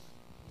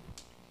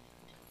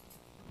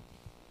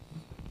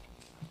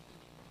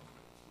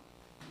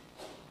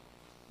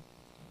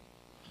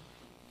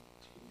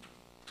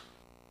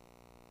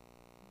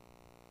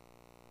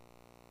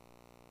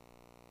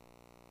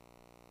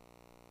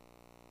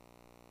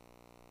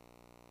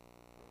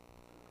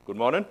Good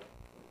morning.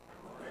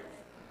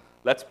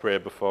 Let's pray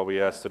before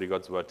we study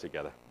God's word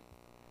together.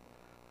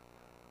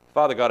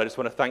 Father God, I just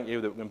want to thank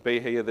you that we can be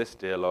here this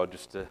day, Lord,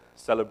 just to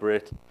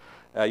celebrate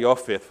your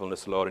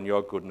faithfulness, Lord, and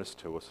your goodness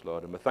to us,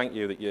 Lord. And we thank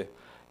you that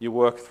you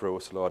work through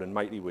us, Lord, in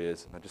mighty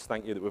ways. And I just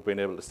thank you that we've been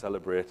able to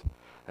celebrate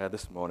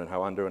this morning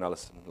how Andrew and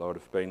Alison, Lord,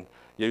 have been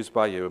used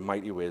by you in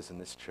mighty ways in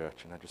this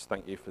church. And I just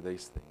thank you for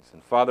these things.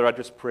 And Father, I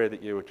just pray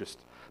that you would just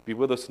be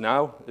with us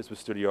now as we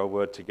study your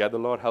word together,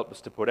 Lord. Help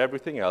us to put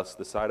everything else to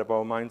the side of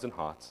our minds and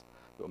hearts,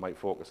 that we might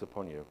focus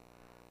upon you.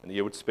 And that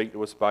you would speak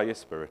to us by your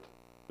Spirit,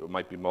 that we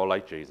might be more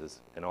like Jesus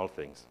in all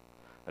things.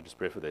 I just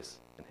pray for this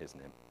in his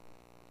name.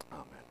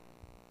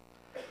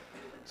 Amen.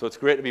 So it's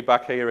great to be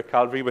back here at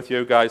Calvary with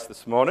you guys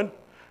this morning.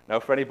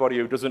 Now, for anybody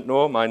who doesn't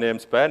know, my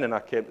name's Ben, and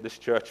I came to this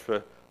church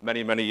for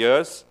many, many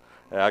years.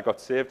 I got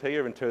saved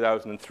here in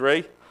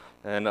 2003,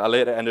 and I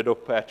later ended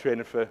up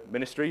training for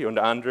ministry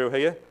under Andrew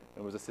here,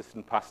 and was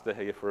assistant pastor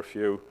here for a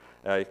few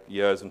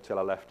years until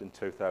I left in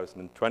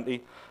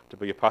 2020 to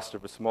be a pastor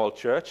of a small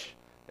church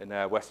in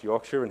West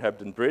Yorkshire in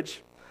Hebden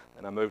Bridge.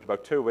 And I moved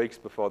about 2 weeks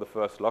before the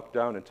first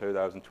lockdown in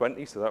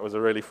 2020, so that was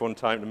a really fun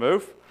time to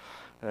move.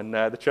 And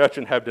the church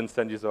in Hebden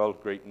sends you all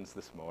greetings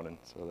this morning,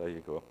 so there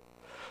you go.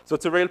 So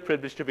it's a real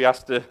privilege to be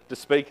asked to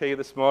speak here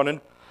this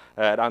morning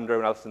at Andrew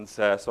and Alison's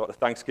sort of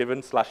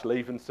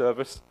Thanksgiving/leaving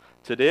service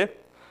today.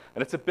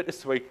 And it's a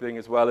bittersweet thing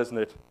as well, isn't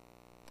it?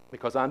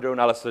 Because Andrew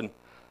and Alison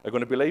are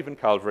going to be leaving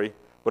Calvary,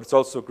 but it's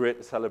also great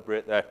to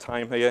celebrate their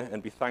time here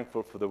and be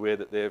thankful for the way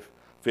that they've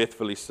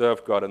faithfully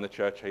served God in the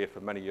church here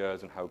for many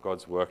years and how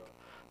God's worked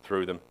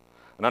through them.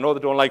 And I know they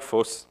don't like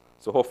fuss,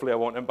 so hopefully I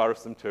won't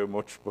embarrass them too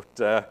much,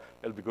 but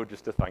it'll be good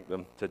just to thank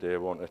them today,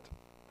 won't it?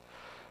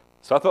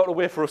 So I thought a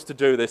way for us to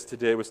do this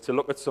today was to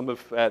look at some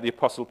of the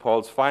Apostle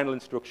Paul's final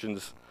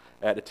instructions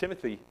to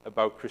Timothy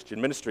about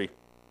Christian ministry.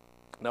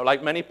 Now,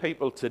 like many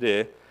people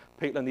today,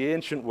 people in the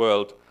ancient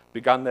world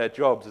began their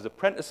jobs as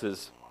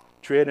apprentices,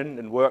 training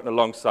and working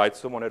alongside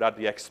someone who'd had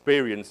the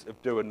experience of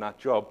doing that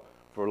job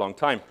for a long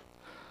time.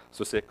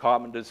 So say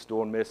carpenters,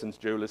 stonemasons,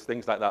 jewelers,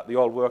 things like that, they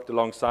all worked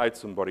alongside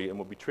somebody and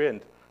would be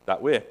trained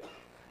that way.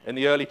 And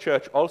the early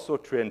church also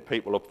trained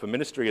people up for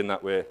ministry in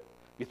that way.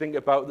 You think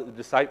about that the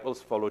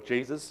disciples followed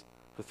Jesus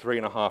for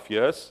 3.5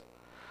 years,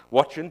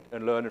 watching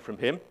and learning from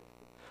him,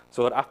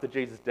 so that after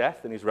Jesus'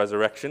 death and his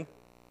resurrection,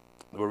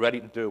 they were ready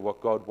to do what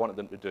God wanted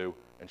them to do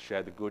and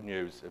share the good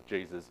news of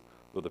Jesus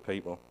with other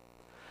people.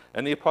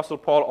 And the Apostle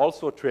Paul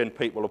also trained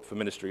people up for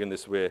ministry in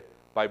this way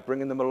by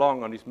bringing them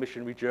along on his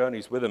missionary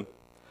journeys with him,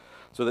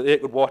 so that they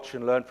could watch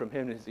and learn from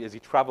him as he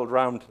traveled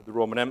around the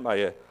Roman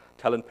Empire,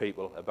 telling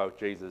people about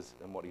Jesus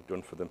and what he'd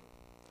done for them.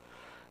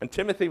 And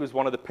Timothy was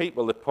one of the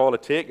people that Paul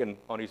had taken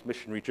on his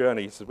missionary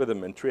journeys with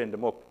him and trained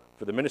him up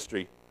for the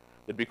ministry.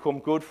 They'd become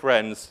good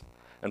friends,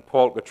 and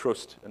Paul could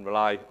trust and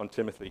rely on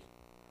Timothy.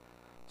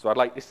 So I'd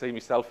like to see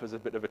myself as a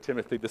bit of a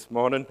Timothy this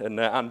morning, and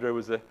Andrew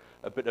was a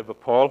bit of a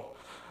Paul.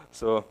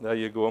 So there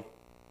you go.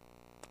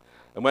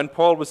 And when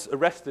Paul was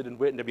arrested and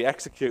waiting to be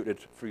executed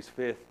for his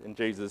faith in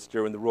Jesus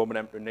during the Roman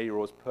Emperor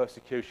Nero's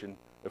persecution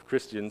of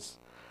Christians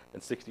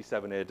in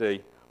 67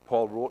 AD,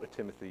 Paul wrote to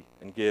Timothy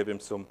and gave him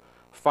some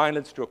final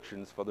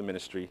instructions for the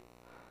ministry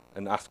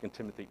and asking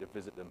Timothy to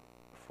visit them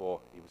before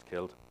he was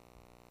killed.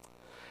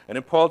 And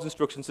in Paul's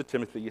instructions to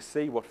Timothy, you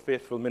see what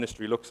faithful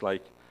ministry looks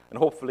like. And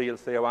hopefully you'll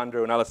see how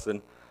Andrew and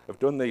Alison have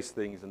done these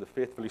things and have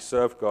faithfully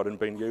served God and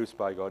been used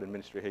by God in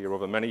ministry here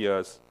over many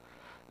years.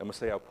 And we'll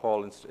see how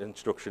Paul's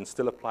instructions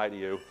still apply to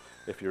you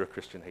if you're a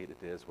Christian here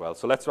today as well.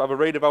 So let's have a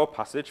read of our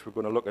passage. We're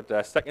going to look at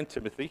 2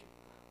 Timothy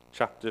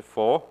chapter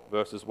 4,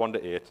 verses 1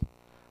 to 8. And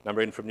I'm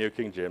reading from New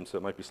King James, so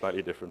it might be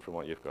slightly different from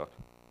what you've got.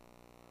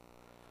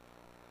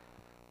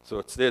 So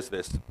it says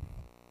this.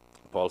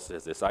 Paul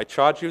says this, I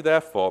charge you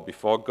therefore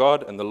before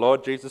God and the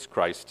Lord Jesus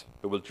Christ,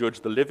 who will judge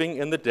the living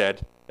and the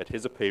dead at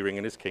his appearing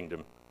in his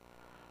kingdom.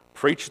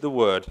 Preach the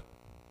word,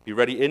 be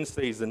ready in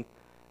season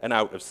and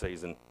out of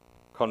season.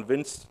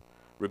 Convince,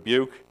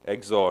 rebuke,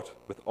 exhort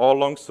with all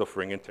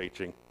long-suffering and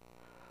teaching.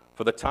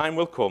 For the time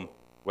will come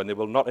when they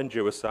will not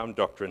endure sound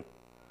doctrine,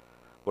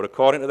 but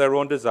according to their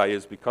own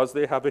desires, because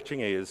they have itching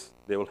ears,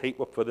 they will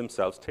heap up for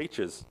themselves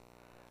teachers,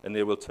 and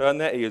they will turn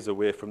their ears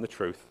away from the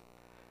truth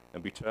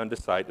and be turned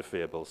aside to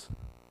fables.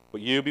 But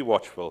you be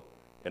watchful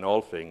in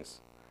all things,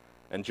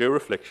 endure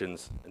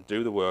afflictions, and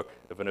do the work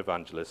of an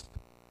evangelist.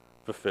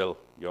 Fulfill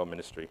your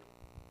ministry.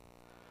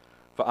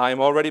 For I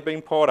am already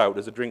being poured out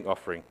as a drink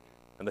offering,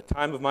 and the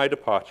time of my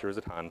departure is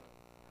at hand.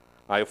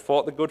 I have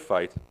fought the good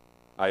fight,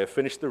 I have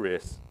finished the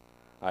race,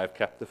 I have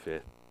kept the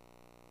faith.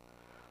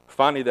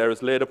 Finally, there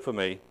is laid up for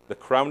me the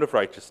crown of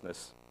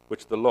righteousness,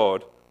 which the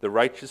Lord, the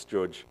righteous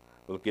judge,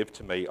 will give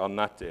to me on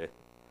that day,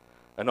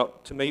 and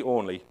not to me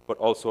only, but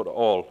also to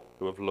all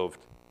who have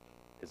loved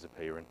his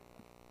appearing.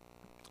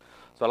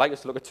 So I'd like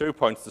us to look at 2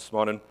 points this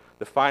morning,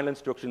 the final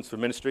instructions for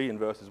ministry in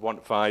verses 1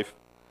 to 5,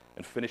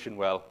 and finishing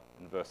well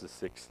in verses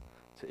 6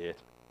 to 8.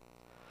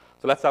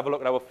 So let's have a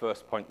look at our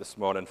first point this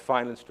morning,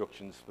 final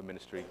instructions for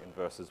ministry in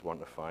verses 1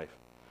 to 5.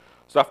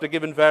 So after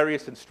giving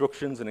various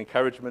instructions and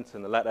encouragements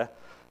in the letter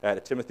to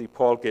Timothy,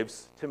 Paul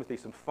gives Timothy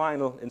some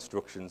final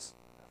instructions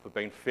for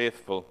being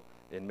faithful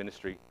in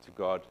ministry to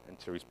God and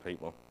to his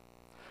people.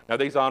 Now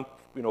these aren't,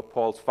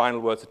 Paul's final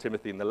words to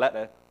Timothy in the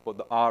letter, but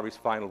there are his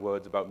final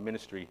words about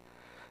ministry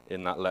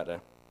in that letter.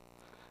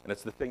 And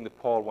it's the thing that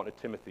Paul wanted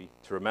Timothy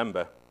to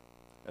remember,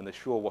 and they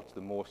show what's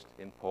the most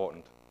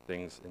important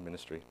things in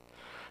ministry.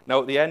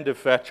 Now at the end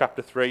of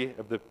chapter 3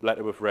 of the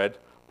letter we've read,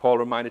 Paul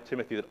reminded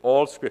Timothy that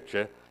all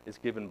Scripture is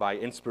given by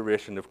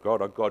inspiration of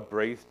God, or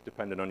God-breathed,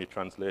 depending on your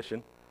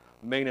translation,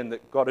 meaning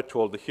that God had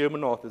told the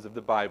human authors of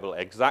the Bible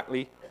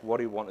exactly what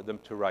he wanted them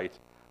to write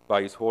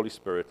by his Holy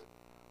Spirit,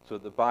 so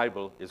that the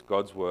Bible is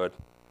God's word,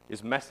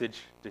 his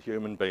message to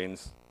human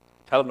beings,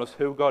 telling us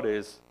who God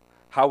is,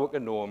 how we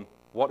can know him,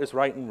 what is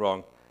right and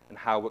wrong, and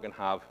how we can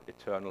have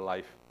eternal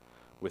life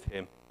with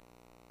him.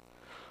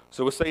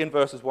 So we see in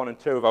verses 1 and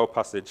 2 of our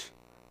passage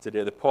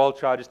today that Paul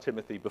charges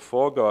Timothy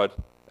before God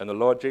and the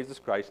Lord Jesus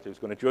Christ, who's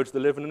going to judge the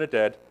living and the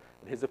dead,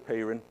 at his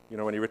appearing,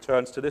 when he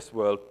returns to this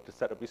world to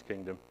set up his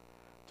kingdom,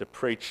 to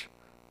preach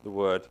the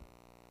word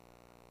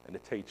and to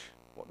teach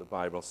what the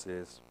Bible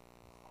says.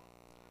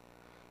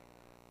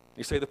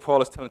 You see that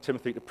Paul is telling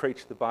Timothy to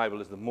preach the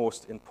Bible is the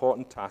most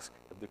important task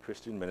of the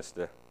Christian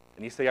minister.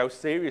 And you see how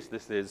serious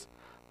this is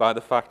by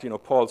the fact,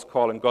 Paul's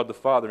calling God the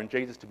Father and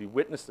Jesus to be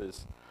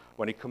witnesses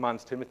when he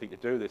commands Timothy to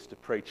do this, to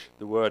preach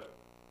the word.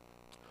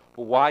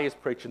 But why is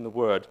preaching the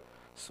word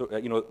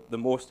the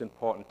most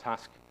important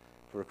task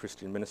for a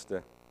Christian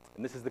minister?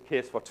 And this is the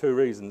case for two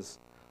reasons.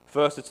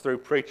 First, it's through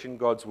preaching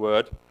God's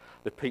word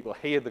that people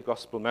hear the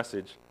gospel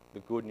message, the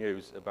good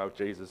news about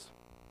Jesus.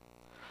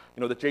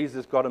 That Jesus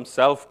is God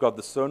himself, God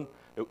the Son,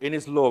 who in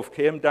his love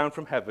came down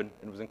from heaven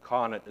and was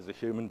incarnate as a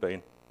human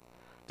being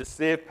to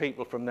save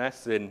people from their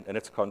sin and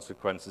its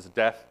consequences,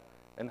 death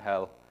and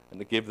hell, and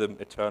to give them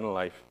eternal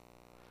life.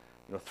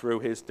 Through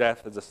his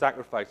death as a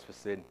sacrifice for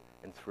sin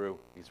and through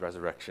his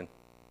resurrection.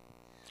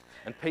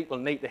 And people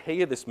need to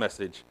hear this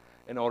message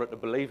in order to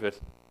believe it,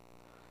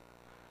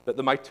 that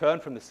they might turn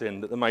from the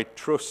sin, that they might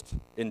trust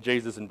in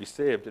Jesus and be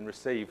saved and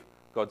receive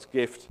God's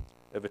gift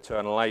of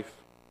eternal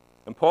life.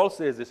 And Paul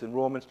says this in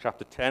Romans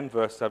chapter 10,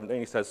 verse 17.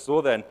 He says,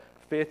 "So then,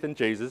 faith in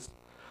Jesus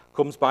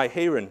comes by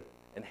hearing,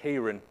 and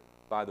hearing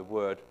by the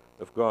word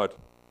of God."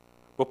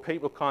 But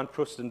people can't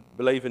trust and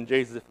believe in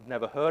Jesus if they've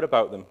never heard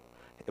about him,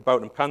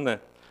 can they?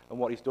 And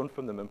what he's done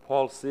for them. And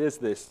Paul says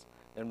this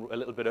a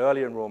little bit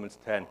earlier in Romans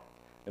 10,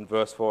 in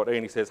verse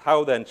 14. He says,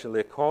 "How then shall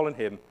they call on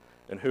him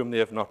in whom they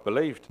have not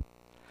believed?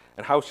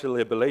 And how shall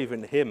they believe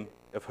in him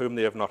of whom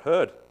they have not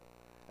heard?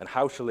 And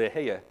how shall they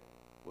hear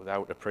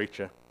without a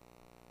preacher?"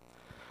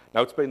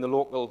 Now, it's been the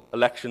local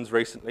elections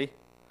recently,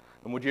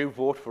 and would you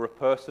vote for a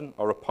person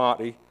or a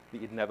party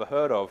that you'd never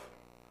heard of?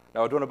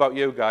 Now, I don't know about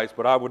you guys,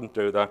 but I wouldn't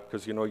do that,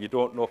 because, you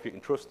don't know if you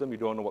can trust them, you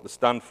don't know what they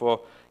stand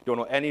for, you don't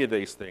know any of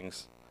these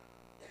things.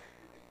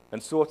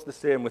 And so it's the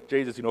same with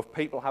Jesus. If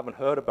people haven't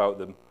heard about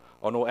them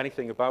or know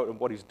anything about him,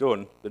 what he's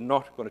done, they're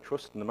not going to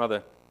trust in him, are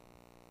they?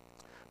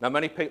 Now,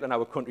 many people in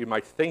our country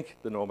might think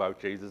they know about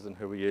Jesus and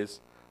who he is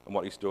and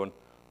what he's done,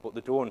 but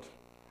they don't,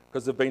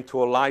 because they've been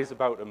told lies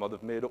about him, or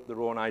they've made up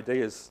their own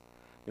ideas,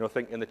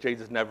 thinking that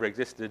Jesus never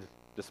existed,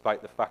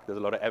 despite the fact there's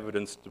a lot of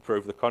evidence to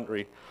prove the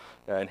contrary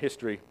in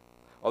history,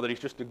 or that he's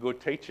just a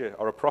good teacher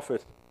or a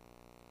prophet.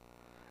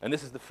 And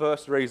this is the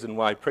first reason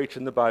why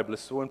preaching the Bible is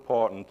so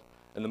important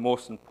and the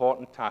most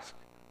important task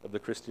of the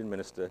Christian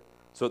minister,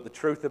 so that the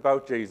truth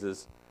about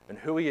Jesus and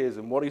who he is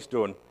and what he's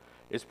done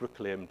is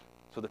proclaimed,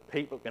 so that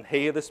people can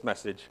hear this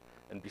message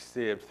and be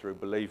saved through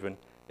believing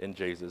in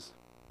Jesus.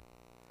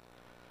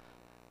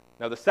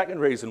 Now, the second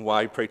reason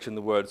why preaching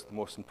the word is the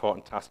most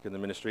important task in the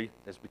ministry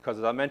is because,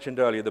 as I mentioned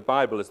earlier, the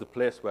Bible is the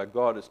place where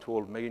God has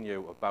told me and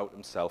you about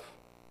himself.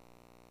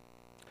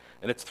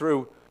 And it's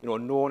through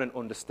knowing and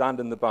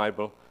understanding the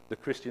Bible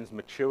that Christians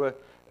mature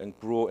and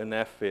grow in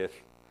their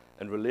faith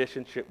and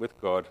relationship with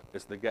God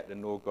as they get to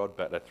know God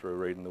better through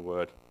reading the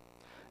word.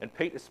 And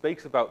Peter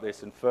speaks about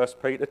this in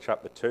 1 Peter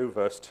chapter 2,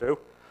 verse 2,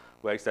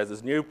 where he says,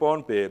 "As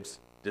newborn babes,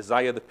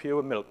 desire the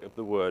pure milk of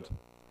the word,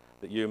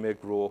 that you may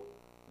grow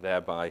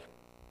thereby."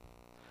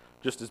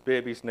 Just as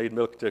babies need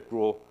milk to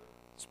grow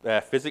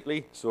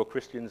physically, so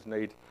Christians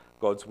need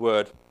God's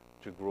word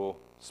to grow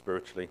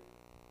spiritually.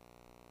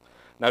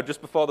 Now,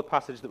 just before the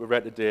passage that we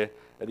read today,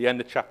 at the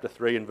end of chapter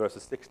 3 in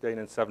verses 16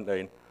 and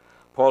 17,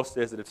 Paul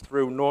says that it's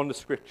through knowing the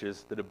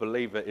Scriptures that a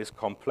believer is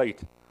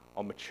complete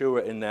or mature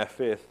in their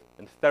faith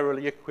and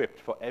thoroughly equipped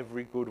for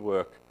every good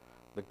work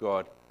that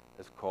God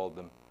has called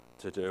them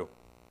to do.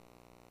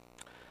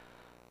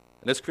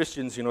 And as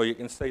Christians, you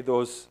can see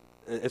those,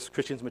 as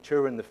Christians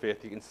mature in the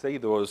faith, you can see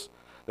those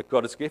that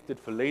God has gifted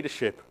for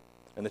leadership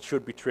and that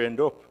should be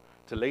trained up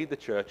to lead the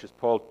church, as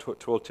Paul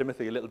told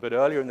Timothy a little bit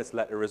earlier in this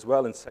letter as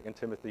well, in 2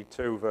 Timothy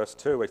 2, verse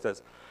 2, where he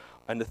says,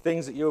 "And the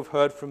things that you have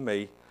heard from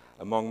me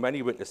among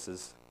many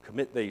witnesses,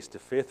 commit these to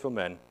faithful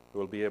men who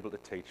will be able to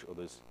teach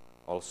others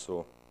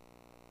also."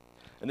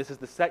 And this is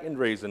the second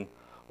reason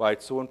why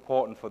it's so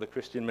important for the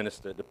Christian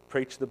minister to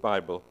preach the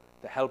Bible,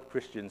 to help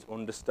Christians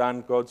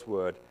understand God's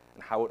word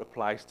and how it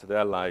applies to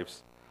their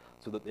lives,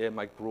 so that they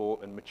might grow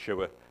and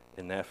mature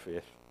in their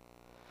faith.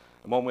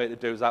 And one way to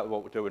do that is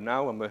what we're doing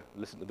now, when we're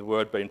listening to the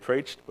word being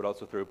preached, but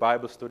also through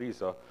Bible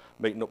studies or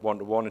meeting up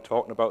one-to-one and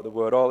talking about the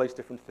word, all these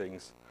different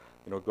things,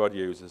 God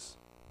uses.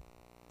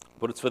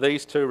 But it's for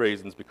these two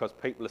reasons, because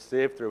people are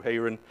saved through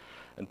hearing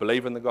and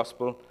believing the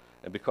gospel,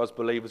 and because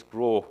believers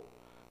grow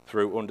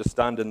through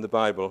understanding the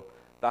Bible.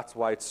 That's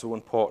why it's so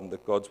important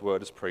that God's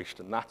word is preached,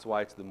 and that's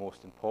why it's the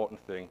most important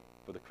thing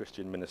for the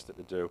Christian minister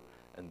to do.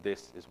 And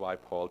this is why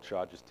Paul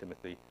charges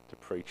Timothy to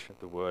preach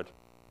the word.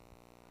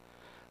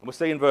 And we'll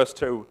see in verse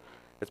 2,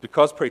 it's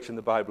because preaching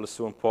the Bible is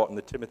so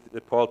important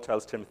that Paul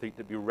tells Timothy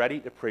to be ready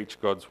to preach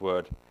God's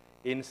word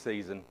in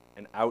season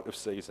and out of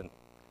season.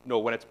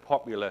 When it's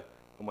popular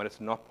and when it's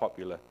not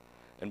popular,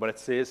 and when it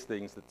says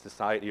things that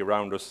society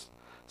around us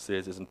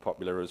says isn't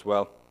popular as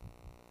well.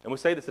 And we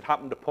say this had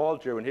happened to Paul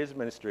during his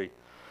ministry.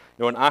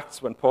 In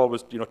Acts, when Paul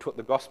was, took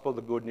the gospel,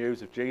 the good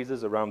news of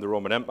Jesus around the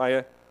Roman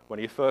Empire, when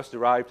he first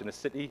arrived in a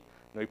city,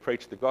 he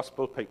preached the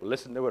gospel, people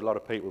listened to it, a lot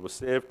of people were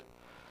saved.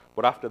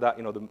 But after that,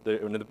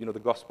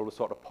 the gospel was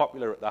sort of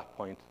popular at that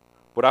point.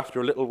 But after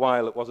a little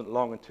while, it wasn't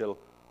long until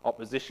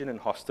opposition and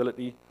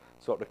hostility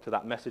sort of to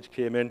that message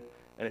came in,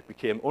 and it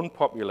became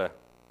unpopular.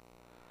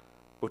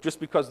 But just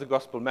because the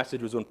gospel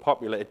message was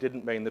unpopular, it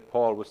didn't mean that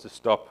Paul was to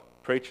stop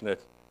preaching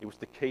it. He was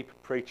to keep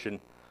preaching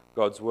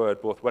God's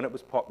word, both when it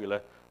was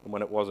popular and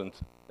when it wasn't.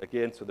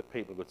 Again, so that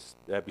people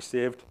would be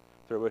saved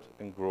through it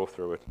and grow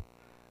through it.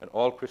 And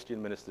all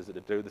Christian ministers are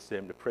to do the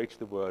same, to preach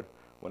the word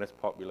when it's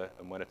popular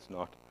and when it's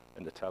not,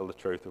 and to tell the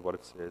truth of what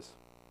it says.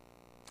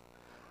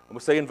 And we'll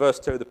see in verse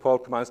 2 that Paul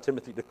commands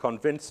Timothy to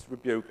convince,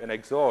 rebuke, and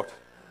exhort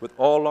with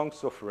all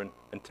long-suffering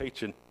and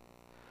teaching.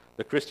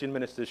 The Christian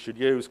ministers should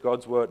use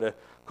God's word to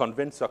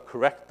convince or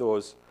correct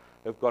those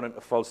who have gone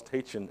into false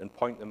teaching and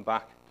point them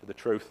back to the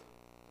truth.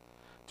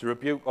 To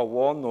rebuke or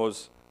warn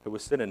those who are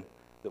sinning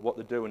that what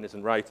they're doing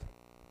isn't right,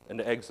 and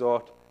to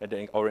exhort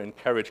or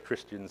encourage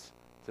Christians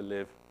to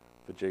live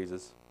for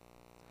Jesus.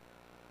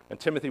 And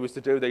Timothy was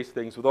to do these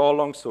things with all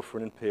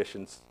long-suffering and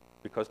patience,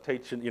 because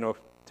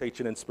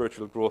teaching and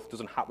spiritual growth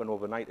doesn't happen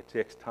overnight. It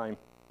takes time,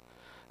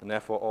 and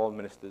therefore all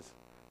ministers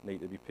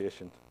need to be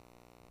patient.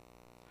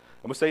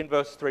 And we see in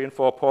verse 3 and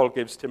 4, Paul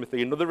gives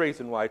Timothy another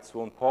reason why it's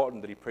so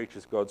important that he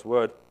preaches God's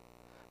word,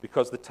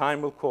 because the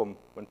time will come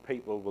when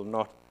people will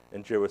not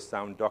endure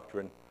sound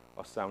doctrine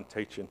or sound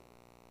teaching,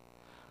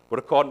 but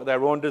according to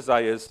their own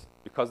desires,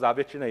 because they have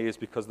itching ears,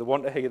 because they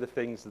want to hear the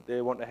things that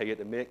they want to hear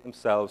to make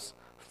themselves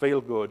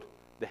feel good,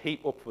 they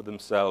heap up for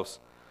themselves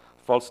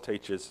false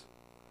teachers.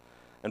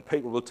 And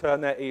people will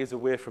turn their ears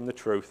away from the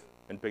truth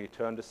and be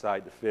turned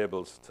aside to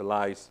fables, to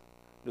lies.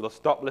 They'll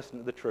stop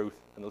listening to the truth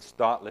and they'll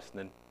start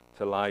listening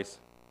to lies.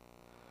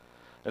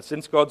 And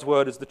since God's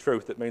word is the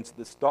truth, it means that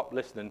they stop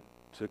listening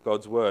to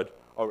God's word,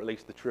 or at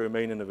least the true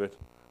meaning of it,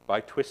 by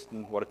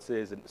twisting what it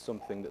says into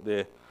something that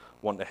they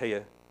want to hear.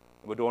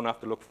 And we don't have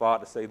to look far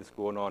to see this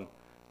going on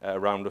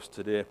around us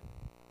today.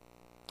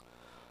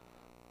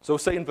 So we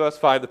see in verse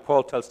 5 that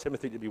Paul tells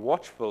Timothy to be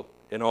watchful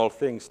in all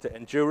things, to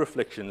endure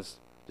afflictions,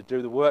 to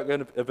do the work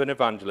of an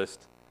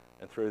evangelist,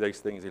 and through these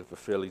things he'll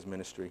fulfill his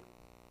ministry.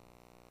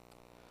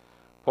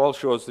 Paul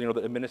shows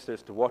that a minister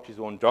is to watch his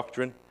own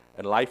doctrine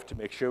and life, to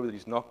make sure that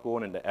he's not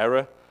going into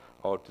error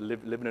or to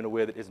living in a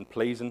way that isn't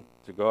pleasing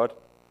to God.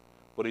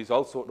 But he's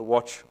also to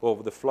watch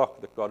over the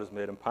flock that God has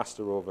made him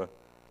pastor over,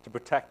 to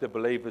protect the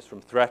believers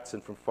from threats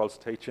and from false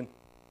teaching.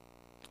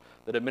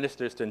 That a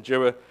minister is to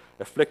endure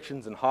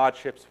afflictions and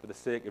hardships for the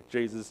sake of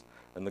Jesus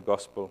and the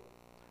gospel.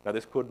 Now,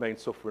 this could mean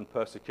suffering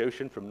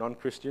persecution from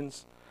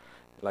non-Christians,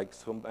 like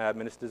some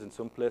ministers in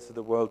some places of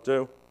the world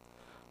do.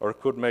 Or it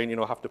could mean,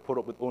 have to put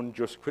up with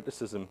unjust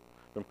criticism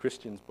from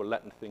Christians, but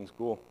letting things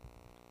go.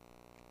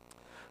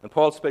 And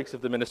Paul speaks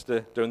of the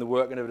minister doing the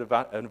work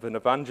of an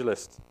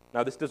evangelist.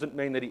 Now, this doesn't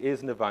mean that he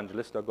is an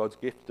evangelist or God's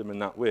gifted him in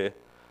that way,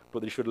 but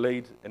that he should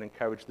lead and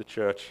encourage the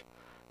church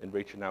in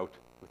reaching out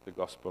with the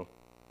gospel.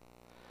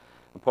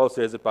 And Paul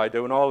says that by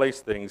doing all these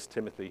things,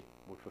 Timothy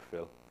would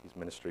fulfill his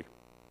ministry.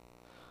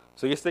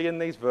 So you see in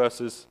these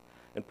verses,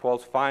 in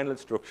Paul's final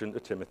instruction to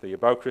Timothy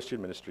about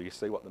Christian ministry, you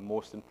see what the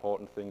most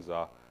important things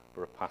are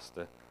for a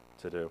pastor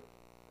to do.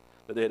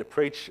 That they're to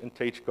preach and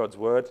teach God's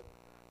word,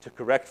 to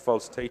correct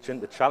false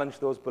teaching, to challenge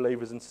those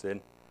believers in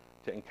sin,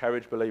 to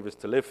encourage believers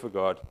to live for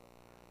God,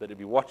 that they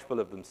be watchful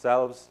of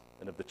themselves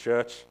and of the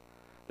church,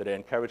 that they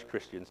encourage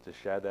Christians to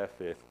share their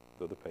faith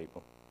with other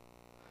people.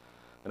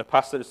 And a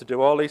pastor is to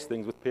do all these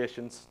things with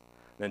patience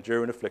and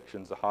enduring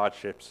afflictions or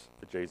hardships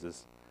for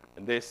Jesus.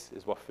 And this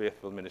is what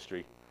faithful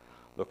ministry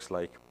looks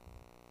like.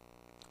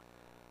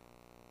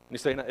 And you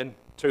see, in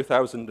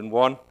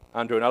 2001,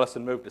 Andrew and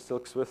Alison moved to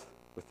Silksworth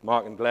with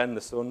Mark and Glenn,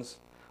 the sons,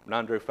 and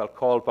Andrew felt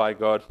called by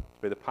God to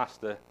be the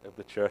pastor of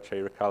the church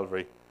here at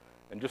Calvary.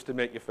 And just to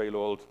make you feel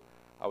old,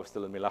 I was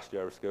still in my last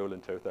year of school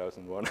in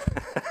 2001.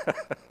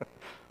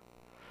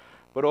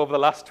 But over the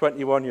last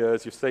 21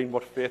 years, you've seen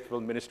what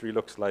faithful ministry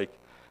looks like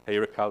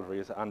here at Calvary,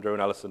 as Andrew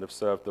and Alison have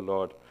served the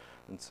Lord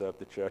and served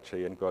the church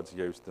here, and God's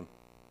used them.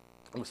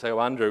 And we say how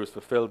Andrew has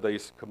fulfilled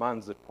these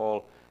commands that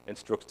Paul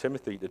instructs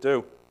Timothy to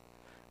do.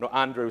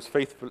 Andrew's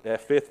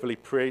faithfully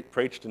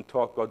preached and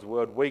taught God's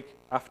word week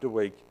after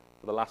week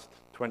for the last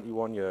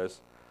 21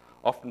 years,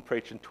 often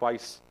preaching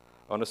twice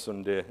on a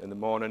Sunday, in the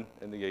morning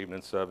and the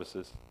evening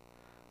services.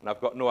 And I've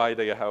got no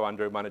idea how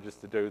Andrew manages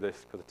to do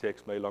this, because it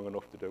takes me long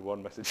enough to do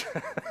one message.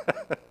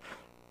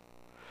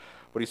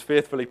 But he's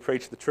faithfully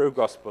preached the true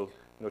gospel,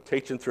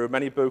 teaching through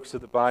many books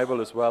of the Bible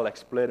as well,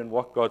 explaining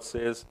what God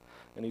says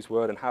in his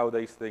word and how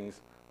these things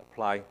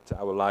apply to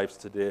our lives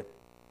today.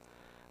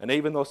 And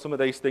even though some of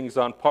these things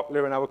aren't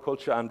popular in our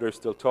culture, Andrew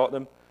still taught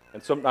them,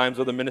 and sometimes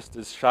other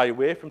ministers shy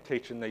away from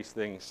teaching these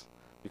things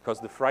because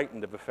they're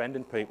frightened of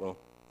offending people.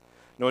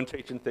 And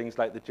teaching things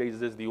like that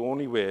Jesus is the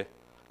only way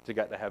to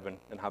get to heaven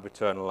and have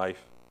eternal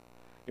life.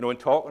 And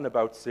talking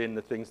about sin,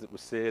 the things that we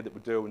say, that we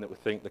do, and that we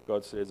think that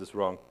God says is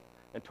wrong,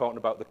 and talking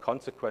about the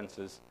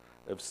consequences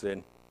of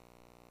sin.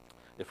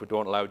 If we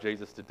don't allow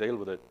Jesus to deal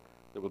with it,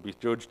 that we'll be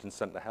judged and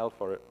sent to hell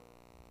for it.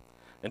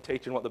 And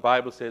teaching what the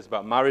Bible says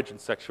about marriage and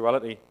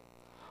sexuality,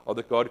 or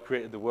that God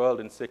created the world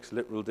in 6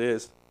 literal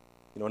days.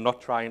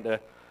 Not trying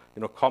to,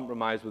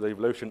 compromise with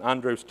evolution.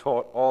 Andrew's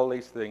taught all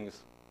these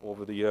things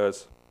over the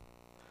years.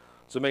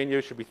 So me and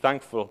you should be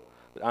thankful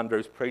that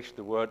Andrew's preached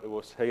the word to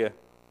us here,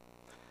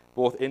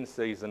 both in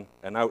season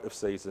and out of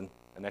season,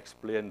 and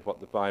explained what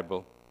the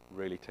Bible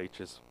really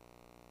teaches.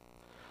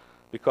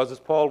 Because as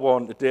Paul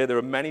warned today, there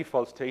are many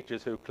false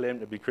teachers who claim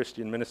to be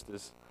Christian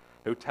ministers,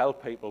 who tell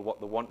people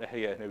what they want to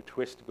hear and who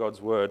twist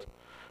God's word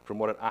from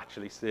what it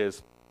actually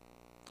says.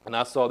 And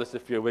I saw this a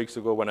few weeks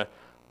ago when a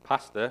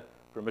pastor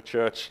from a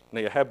church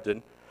near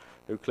Hebden,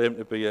 who claimed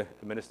to be a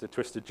minister,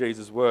 twisted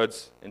Jesus'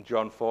 words in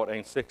John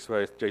 14:6,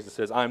 where Jesus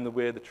says, "I'm the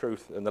way, the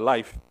truth, and the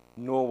life.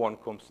 No one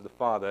comes to the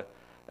Father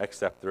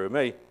except through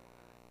me."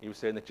 He was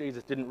saying that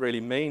Jesus didn't really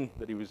mean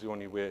that he was the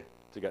only way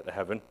to get to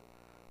heaven,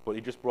 but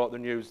he just brought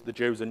the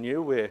Jews a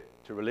new way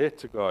to relate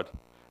to God,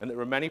 and there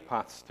are many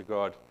paths to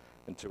God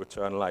and to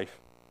eternal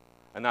life.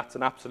 And that's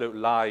an absolute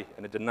lie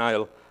and a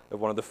denial of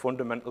one of the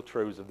fundamental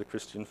truths of the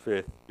Christian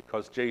faith,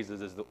 because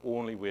Jesus is the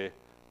only way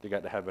to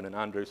get to heaven, and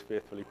Andrew's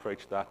faithfully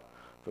preached that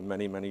for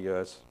many, many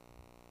years.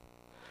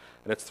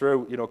 And it's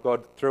through,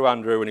 God, through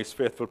Andrew and his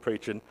faithful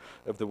preaching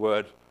of the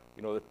word,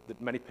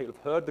 that many people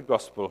have heard the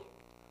gospel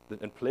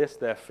and placed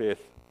their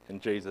faith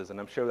in Jesus. And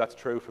I'm sure that's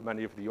true for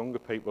many of the younger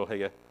people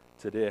here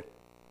today.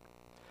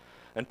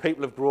 And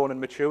people have grown and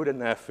matured in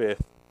their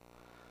faith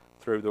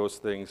through those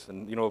things.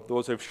 And,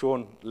 those who've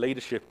shown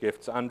leadership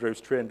gifts, Andrew's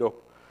trained up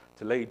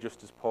to lead,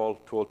 just as Paul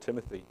told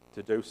Timothy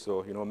to do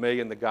so. Me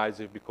and the guys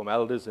who've become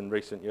elders in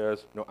recent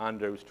years,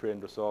 Andrew's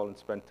trained us all and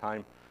spent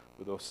time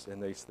with us in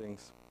these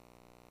things.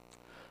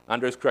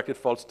 Andrew's corrected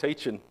false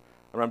teaching.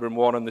 I remember him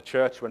warning the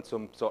church when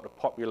some sort of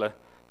popular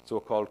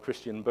so-called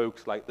Christian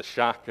books like The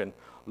Shack and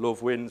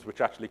Love Wins,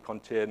 which actually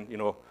contain,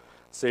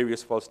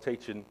 serious false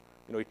teaching,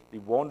 he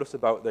warned us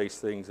about these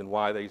things and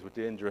why these were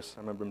dangerous. I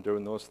remember him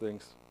doing those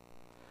things.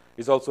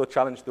 He's also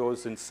challenged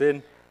those in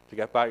sin to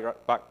get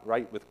back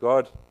right with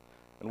God.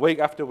 And week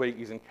after week,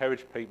 he's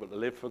encouraged people to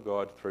live for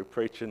God through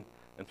preaching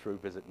and through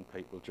visiting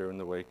people during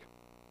the week.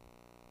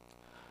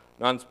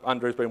 Now,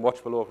 Andrew's been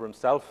watchful over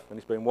himself, and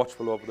he's been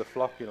watchful over the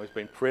flock. He's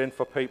been praying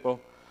for people,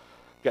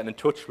 getting in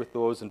touch with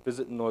those and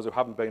visiting those who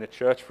haven't been at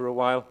church for a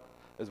while,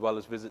 as well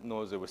as visiting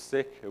those who were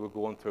sick, who were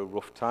going through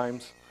rough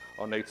times,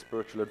 or need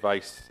spiritual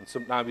advice. And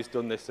sometimes he's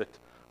done this at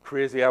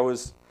crazy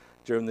hours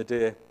during the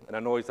day, and I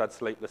know he's had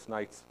sleepless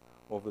nights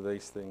over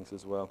these things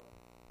as well.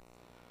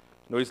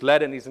 He's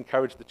led and he's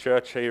encouraged the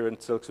church here in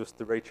Silksworth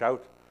to reach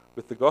out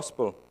with the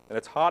gospel. And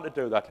it's hard to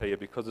do that here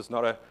because it's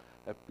not a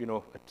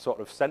sort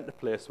of centre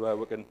place where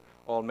we can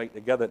all meet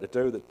together to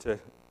do that,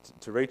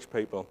 to reach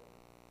people.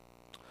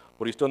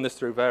 But he's done this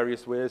through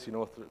various ways,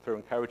 through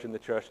encouraging the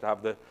church to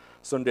have the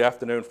Sunday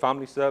afternoon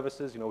family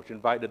services, which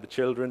invited the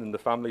children and the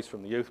families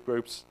from the youth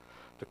groups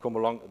to come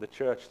along to the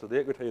church so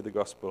they could hear the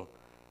gospel,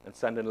 and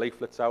sending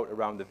leaflets out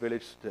around the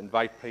village to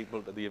invite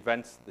people to the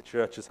events that the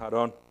church has had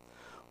on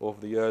over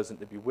the years, and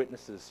to be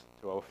witnesses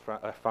to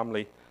our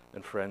family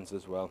and friends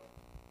as well.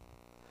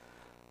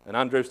 And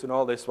Andrew's done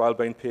all this while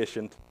being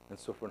patient and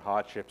suffering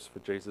hardships for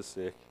Jesus'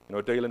 sake.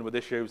 Dealing with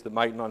issues that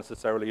might not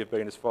necessarily have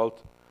been his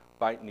fault,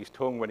 biting his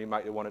tongue when he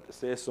might have wanted to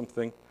say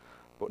something,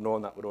 but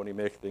knowing that would only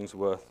make things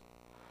worse.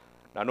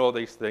 And I know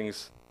these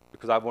things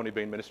because I've only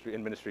been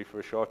in ministry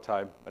for a short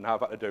time, and I've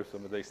had to do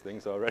some of these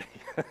things already.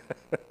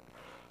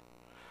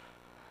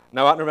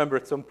 Now, I can remember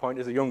at some point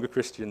as a younger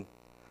Christian,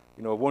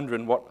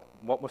 wondering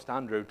what must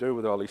Andrew do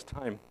with all his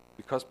time?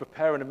 Because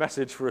preparing a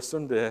message for a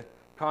Sunday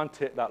can't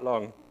take that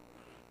long.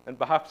 And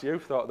perhaps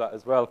you've thought that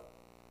as well.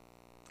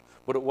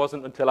 But it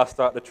wasn't until I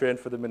started to train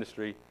for the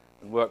ministry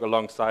and work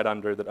alongside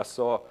Andrew that I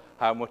saw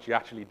how much he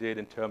actually did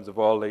in terms of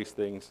all these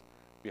things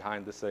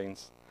behind the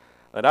scenes.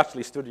 And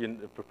actually studying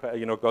to prepare,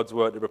 God's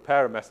word to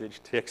prepare a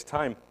message takes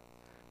time.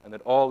 And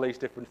that all these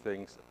different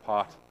things are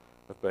part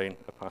of being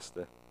a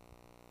pastor.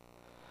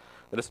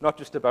 That it's not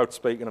just about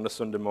speaking on a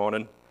Sunday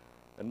morning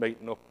and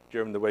meeting up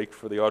during the week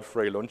for the odd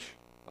free lunch,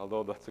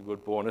 although that's a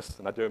good bonus,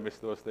 and I do miss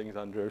those things,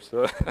 Andrew.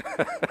 So,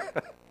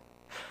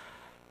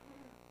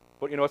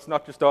 but it's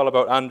not just all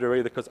about Andrew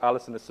either, because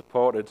Alison has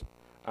supported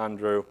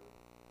Andrew,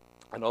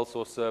 and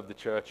also served the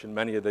church in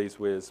many of these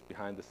ways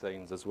behind the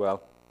scenes as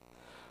well.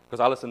 Because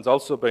Alison's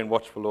also been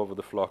watchful over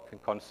the flock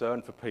and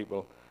concerned for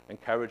people,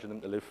 encouraging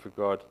them to live for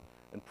God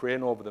and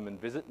praying over them and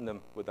visiting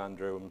them with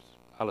Andrew. And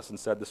Alison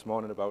said this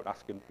morning about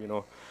asking,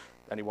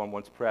 anyone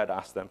wants prayer to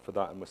ask them for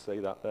that, and we'll see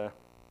that there.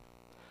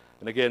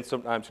 And again,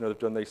 sometimes, they've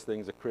done these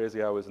things at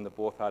crazy hours and they've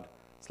both had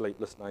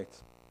sleepless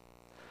nights.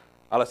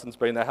 Alison's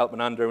been there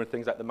helping Andrew in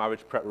things like the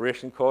marriage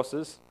preparation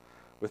courses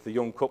with the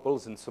young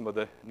couples and some of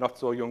the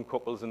not-so-young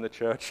couples in the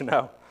church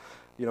now,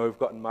 who've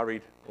gotten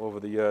married over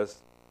the years.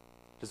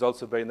 She's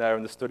also been there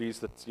in the studies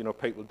that,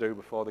 people do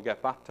before they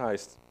get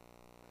baptized.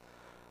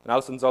 And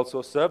Alison's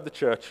also served the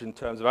church in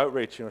terms of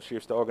outreach. She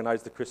used to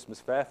organize the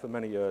Christmas fair for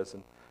many years,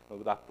 and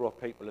that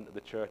brought people into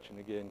the church and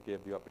again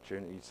gave the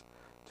opportunities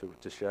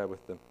to share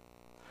with them.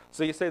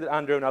 So you see that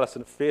Andrew and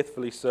Alison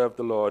faithfully served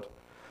the Lord,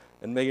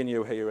 and me and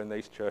you here in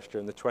these church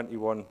during the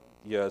 21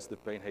 years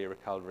they've been here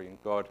at Calvary, and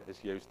God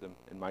has used them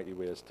in mighty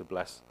ways to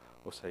bless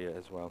us here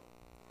as well.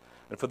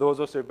 And for those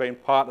of us who have been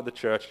part of the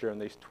church during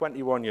these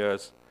 21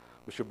 years,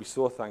 we should be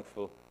so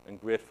thankful and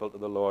grateful to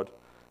the Lord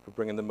for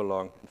bringing them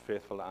along, and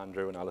faithful to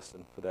Andrew and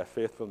Alison for their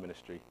faithful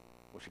ministry.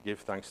 We should give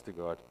thanks to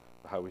God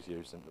for how he's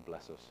used them to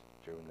bless us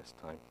during this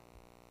time.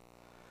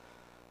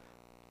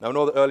 Now, I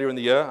know that earlier in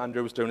the year,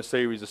 Andrew was doing a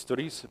series of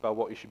studies about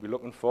what you should be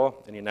looking for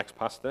in your next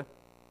pastor.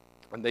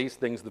 And these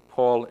things that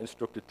Paul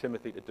instructed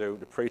Timothy to do,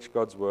 to preach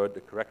God's word,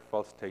 to correct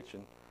false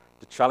teaching,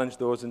 to challenge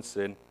those in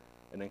sin,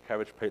 and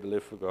encourage people to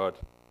live for God,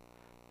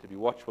 to be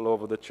watchful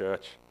over the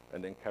church,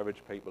 and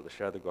encourage people to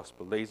share the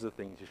gospel. These are the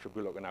things you should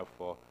be looking out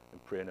for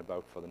and praying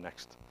about for the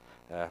next,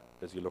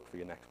 as you look for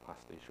your next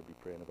pastor, you should be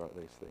praying about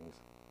these things.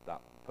 That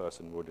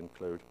person would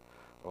include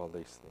all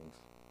these things.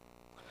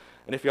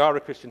 And if you are a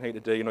Christian here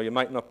today, you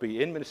might not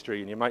be in ministry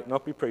and you might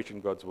not be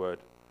preaching God's word,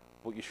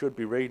 but you should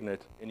be reading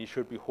it and you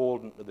should be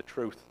holding to the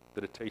truth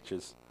that it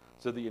teaches,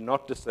 so that you're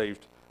not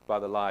deceived by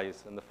the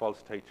lies and the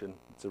false teaching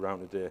that's around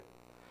today.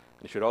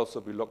 And you should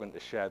also be looking to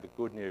share the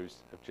good news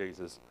of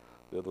Jesus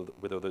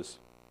with others.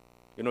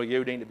 You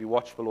need to be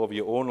watchful over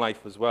your own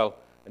life as well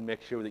and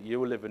make sure that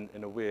you're living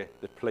in a way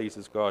that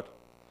pleases God.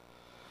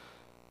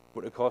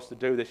 But of course, to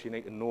do this, you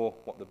need to know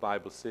what the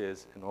Bible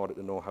says in order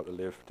to know how to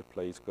live to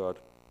please God.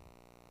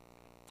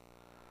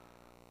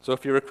 So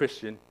if you're a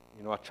Christian,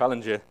 I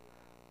challenge you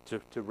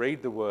to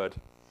read the Word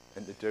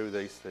and to do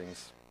these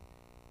things.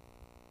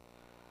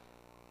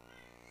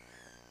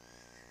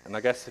 And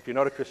I guess if you're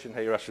not a Christian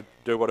here, I should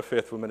do what a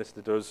faithful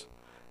minister does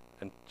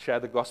and share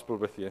the gospel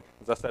with you.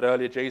 As I said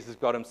earlier, Jesus,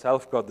 God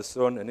himself, God the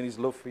Son, and in his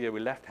love for you, he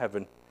left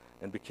heaven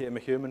and became a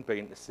human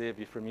being to save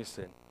you from your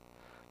sin,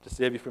 to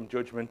save you from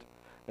judgment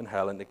and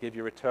hell, and to give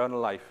you eternal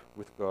life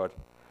with God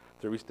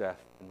through his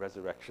death and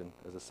resurrection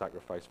as a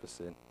sacrifice for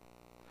sin.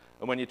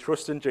 And when you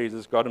trust in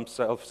Jesus, God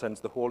himself sends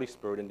the Holy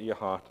Spirit into your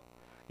heart,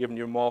 giving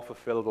you a more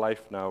fulfilled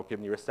life now,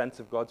 giving you a sense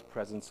of God's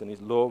presence and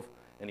his love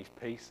and his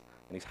peace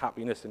and his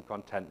happiness and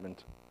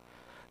contentment.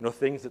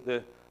 Things that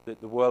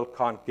the world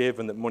can't give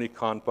and that money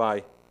can't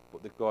buy,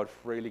 but that God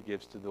freely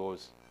gives to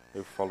those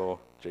who follow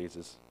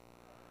Jesus.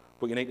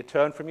 But you need to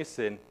turn from your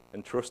sin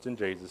and trust in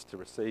Jesus to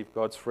receive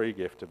God's free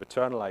gift of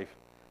eternal life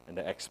and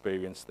to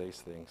experience these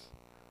things.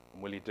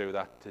 And will you do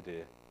that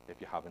today if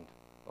you haven't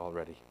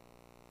already?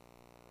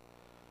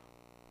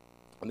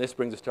 And this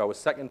brings us to our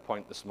second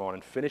point this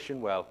morning,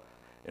 finishing well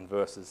in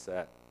verses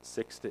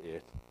 6 to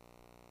 8.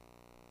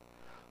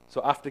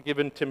 So after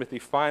giving Timothy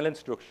final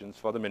instructions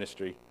for the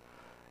ministry,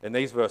 in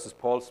these verses,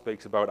 Paul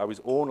speaks about how his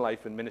own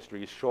life and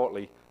ministry is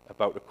shortly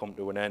about to come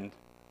to an end,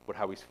 but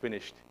how he's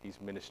finished his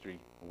ministry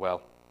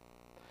well.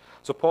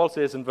 So Paul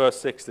says in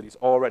verse 6 that he's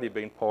already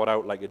been poured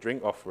out like a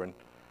drink offering,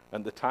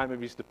 and the time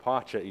of his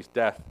departure, his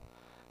death,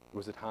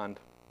 was at hand.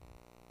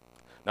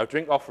 Now,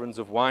 drink offerings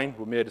of wine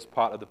were made as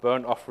part of the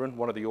burnt offering,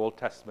 one of the Old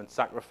Testament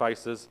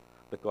sacrifices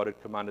that God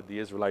had commanded the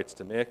Israelites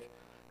to make.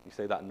 You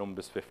see that in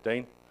Numbers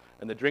 15.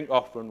 And the drink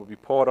offering would be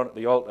poured on at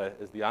the altar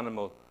as the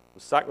animal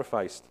was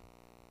sacrificed.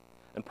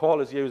 And Paul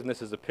is using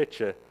this as a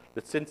picture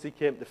that since he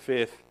came to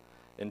faith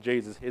in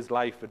Jesus, his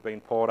life had been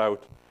poured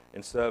out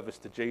in service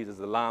to Jesus,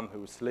 the Lamb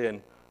who was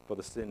slain for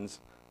the sins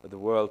of the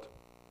world.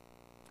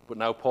 But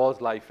now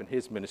Paul's life and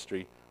his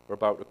ministry were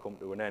about to come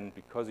to an end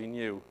because he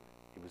knew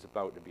he was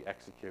about to be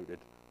executed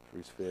for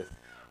his faith.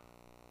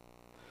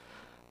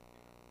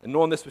 And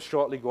knowing this was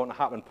shortly going to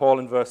happen, Paul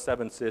in verse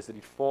 7 says that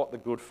he'd fought the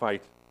good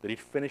fight, that he'd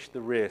finished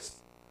the race,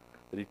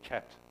 that he'd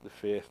kept the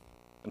faith.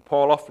 And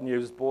Paul often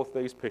uses both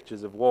these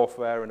pictures of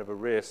warfare and of a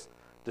race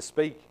to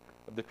speak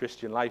of the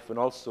Christian life and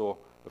also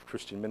of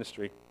Christian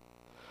ministry.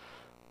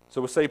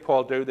 So we'll see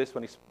Paul do this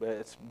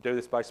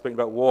by speaking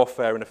about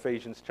warfare in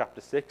Ephesians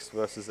chapter 6,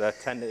 verses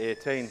 10 to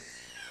 18,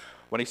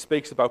 when he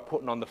speaks about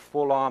putting on the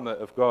full armor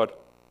of God.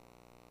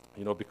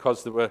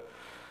 Because they were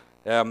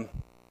in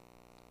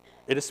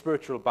a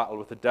spiritual battle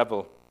with the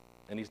devil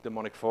and his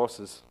demonic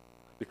forces.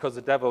 Because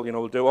the devil,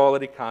 will do all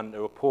that he can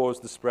to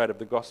oppose the spread of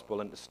the gospel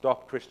and to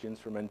stop Christians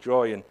from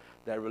enjoying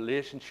their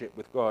relationship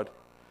with God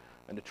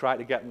and to try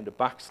to get them to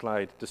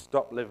backslide, to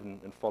stop living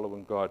and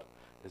following God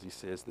as he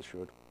says they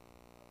should.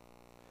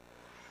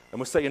 And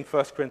we see in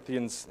 1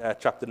 Corinthians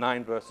chapter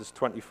 9, verses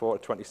 24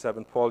 to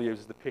 27, Paul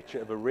uses the picture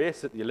of a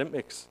race at the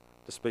Olympics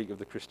to speak of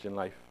the Christian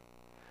life.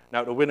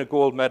 Now, to win a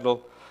gold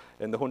medal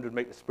in the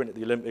 100-metre sprint at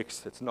the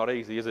Olympics, it's not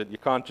easy, is it? You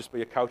can't just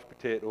be a couch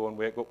potato and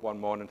wake up one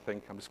morning and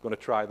think, I'm just going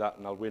to try that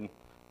and I'll win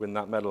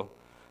that medal.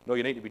 No,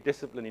 you need to be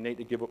disciplined, you need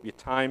to give up your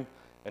time,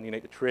 and you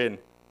need to train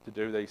to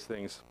do these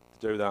things,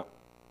 to do that.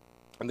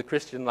 And the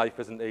Christian life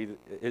isn't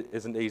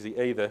easy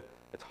either.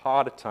 It's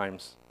hard at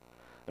times.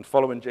 And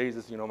following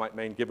Jesus, might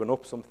mean giving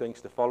up some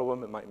things to follow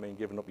him. It might mean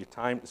giving up your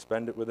time to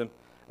spend it with him.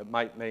 It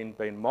might mean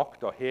being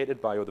mocked or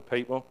hated by other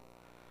people.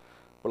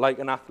 But like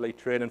an athlete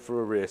training for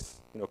a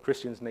race,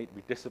 Christians need to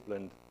be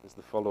disciplined as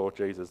they follow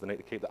Jesus. They need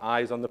to keep their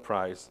eyes on the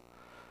prize,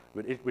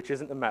 which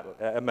isn't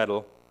a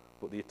medal,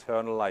 but the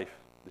eternal life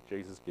that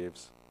Jesus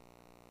gives.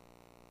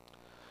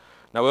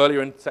 Now,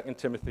 earlier in 2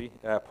 Timothy,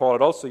 Paul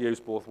had also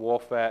used both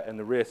warfare and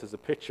the race as a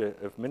picture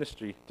of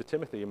ministry to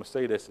Timothy. And we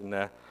see this in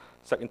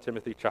 2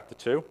 Timothy chapter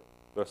 2,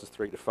 verses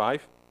 3 to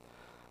 5,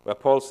 where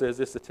Paul says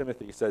this to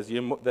Timothy. He says,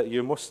 you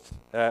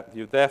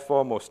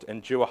therefore must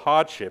endure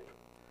hardship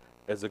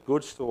as a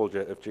good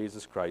soldier of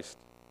Jesus Christ.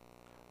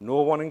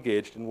 No one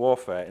engaged in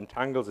warfare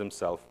entangles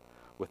himself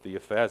with the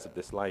affairs of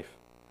this life,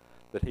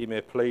 that he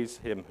may please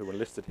him who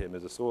enlisted him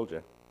as a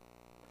soldier.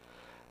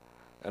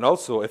 And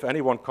also, if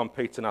anyone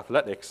competes in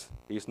athletics,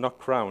 he is not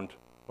crowned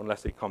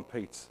unless he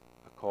competes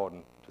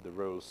according to the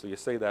rules. So you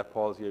see there,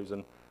 Paul's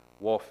using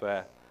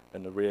warfare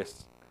and the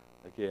race,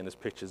 again, as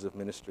pictures of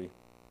ministry.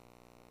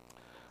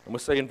 And we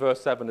see in verse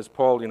 7, as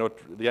Paul,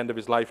 the end of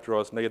his life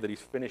draws near, that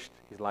he's finished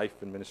his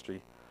life in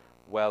ministry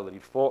well, that he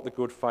fought the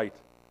good fight,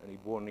 and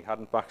he'd won, he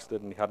hadn't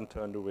backslid, and he hadn't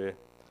turned away.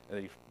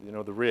 And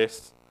the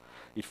race,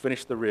 he'd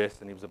finished the race,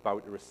 and he was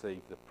about to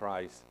receive the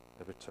prize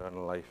of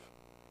eternal life.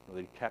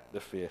 That he kept the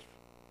faith.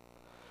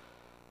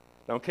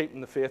 Now, in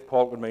keeping the faith,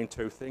 Paul would mean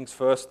two things.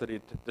 First, that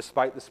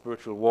despite the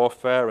spiritual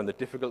warfare and the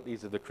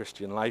difficulties of the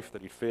Christian life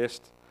that he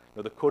faced,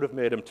 that could have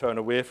made him turn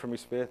away from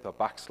his faith or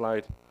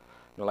backslide,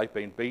 like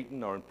being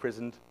beaten or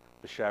imprisoned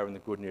for sharing the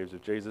good news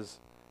of Jesus.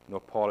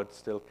 Paul had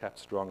still kept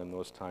strong in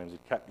those times. He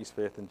kept his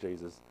faith in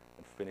Jesus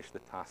and finished the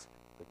task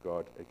that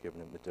God had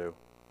given him to do.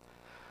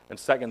 And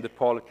second, that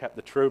Paul had kept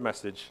the true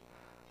message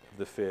of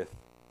the faith,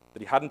 that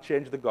he hadn't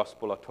changed the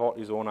gospel or taught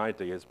his own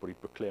ideas, but he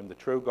proclaimed the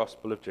true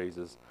gospel of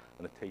Jesus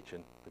and the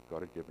teaching that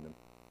God had given him.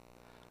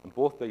 And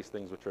both these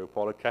things were true.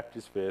 Paul had kept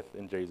his faith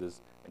in Jesus,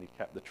 and he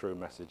kept the true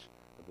message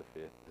of the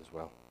faith as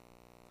well.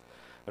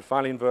 And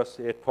finally, in verse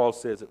 8, Paul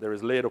says that there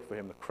is laid up for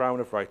him the crown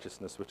of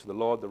righteousness, which the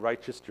Lord, the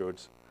righteous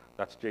judge,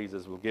 that's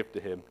Jesus, will give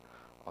to him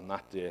on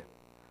that day,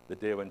 the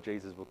day when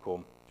Jesus will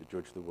come to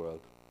judge the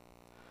world.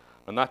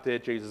 On that day,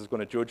 Jesus is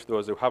going to judge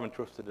those who haven't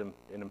trusted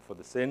in him for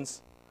the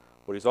sins,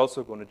 but he's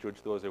also going to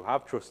judge those who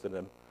have trusted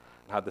him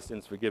and had the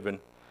sins forgiven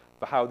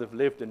for how they've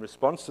lived in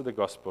response to the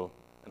gospel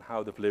and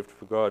how they've lived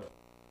for God,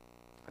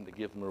 and to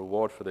give them a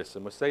reward for this.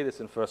 And we'll say this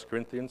in 1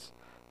 Corinthians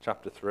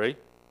chapter 3,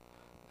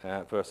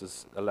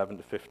 verses 11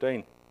 to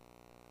 15,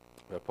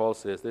 where Paul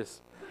says this.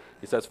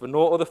 He says, "For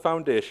no other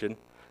foundation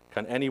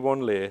can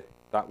anyone lay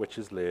that which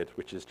is laid,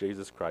 which is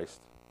Jesus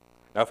Christ.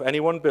 Now if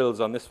anyone builds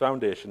on this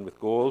foundation with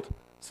gold,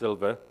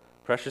 silver,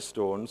 precious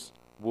stones,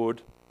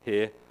 wood,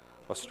 hay,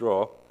 or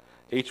straw,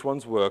 each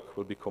one's work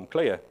will become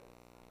clear,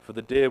 for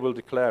the day will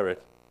declare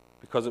it,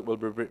 because it will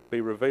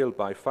be revealed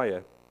by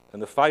fire,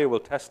 and the fire will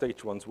test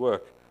each one's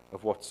work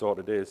of what sort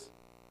it is.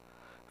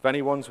 If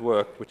anyone's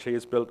work which he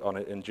has built on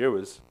it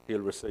endures, he'll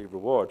receive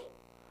reward.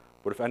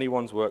 But if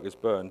anyone's work is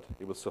burned,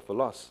 he will suffer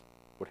loss,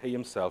 but he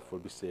himself will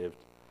be saved,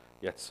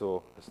 yet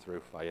so as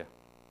through fire."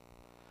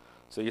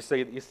 So you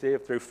see that you're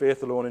saved through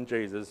faith alone in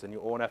Jesus, and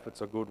your own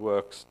efforts or good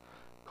works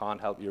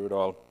can't help you at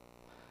all.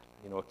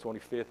 It's only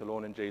faith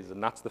alone in Jesus,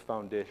 and that's the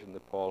foundation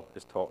that Paul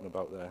is talking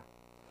about there.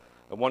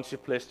 And once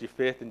you've placed your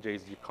faith in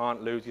Jesus, you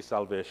can't lose your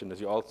salvation,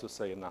 as you also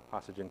say in that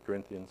passage in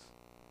Corinthians.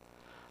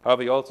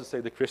 However, you also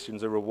say the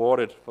Christians are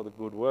rewarded for the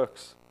good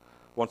works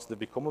once they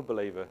become a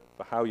believer,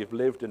 for how you've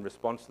lived in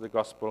response to the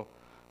gospel,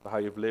 for how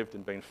you've lived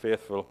in being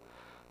faithful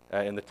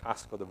in the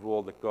task or the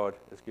role that God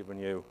has given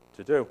you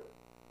to do.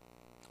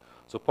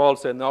 So Paul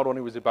said not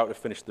only was he about to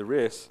finish the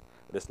race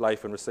of this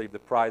life and receive the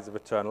prize of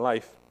eternal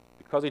life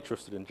because he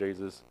trusted in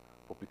Jesus,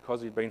 but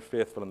because he'd been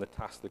faithful in the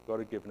task that God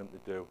had given him to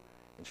do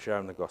in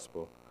sharing the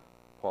gospel,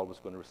 Paul was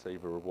going to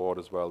receive a reward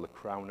as well, the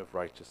crown of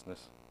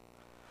righteousness.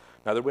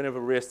 Now, the winner of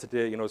a race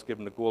today, is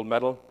given the gold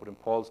medal, but in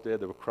Paul's day,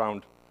 they were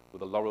crowned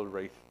with a laurel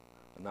wreath,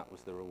 and that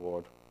was the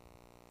reward.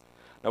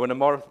 Now, in a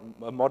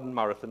modern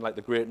marathon, like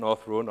the Great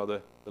North Run or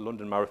the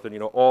London Marathon,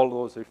 all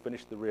those who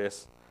finish the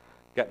race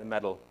get the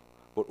medal,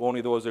 but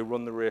only those who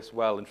run the race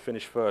well and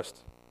finish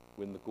first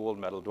win the gold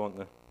medal, don't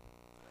they?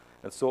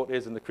 And so it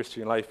is in the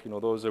Christian life.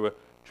 Those who are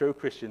true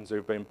Christians who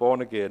have been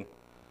born again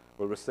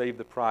will receive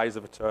the prize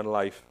of eternal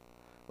life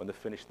when they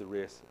finish the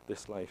race of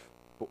this life.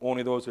 But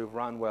only those who have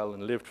ran well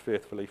and lived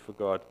faithfully for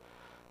God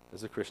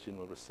as a Christian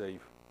will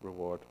receive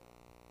reward.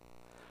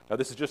 Now,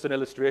 this is just an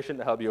illustration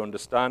to help you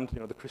understand.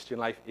 The Christian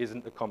life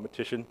isn't a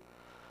competition.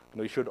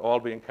 You should all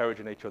be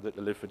encouraging each other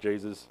to live for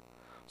Jesus.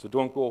 So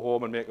don't go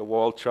home and make a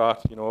wall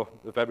chart,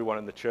 of everyone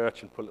in the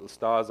church and put little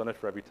stars on it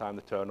for every time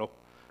they turn up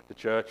to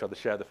church or they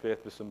share the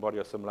faith with somebody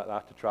or something like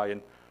that to try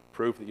and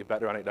prove that you're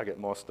better and I get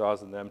more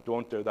stars than them.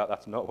 Don't do that.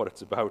 That's not what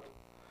it's about.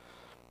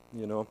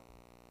 But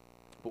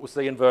we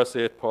see in verse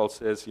 8, Paul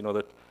says,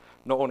 that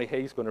not only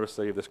he's going to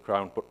receive this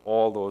crown, but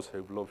all those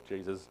who've loved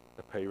Jesus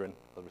appearing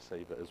will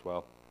receive it as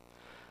well.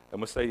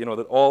 And we say, that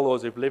all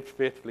those who've lived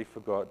faithfully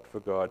for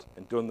God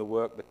and done the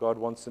work that God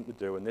wants them to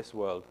do in this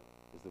world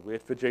as they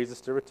wait for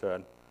Jesus to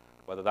return,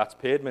 whether that's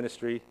paid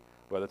ministry,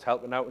 whether it's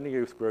helping out in the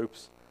youth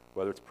groups,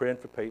 whether it's praying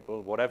for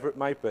people, whatever it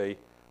might be,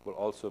 will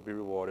also be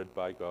rewarded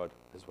by God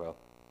as well.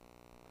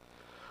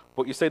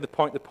 But you see, the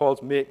point that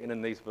Paul's making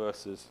in these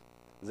verses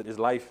is that his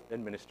life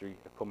and ministry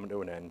are coming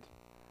to an end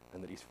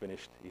and that he's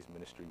finished his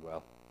ministry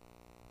well.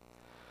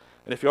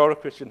 And if you're a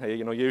Christian here,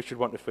 you should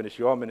want to finish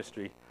your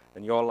ministry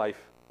and your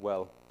life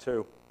well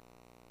too.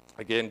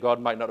 Again,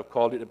 God might not have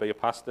called you to be a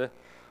pastor,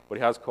 but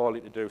he has called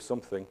you to do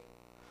something,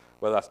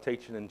 whether that's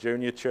teaching in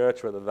junior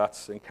church, whether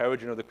that's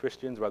encouraging other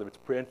Christians, whether it's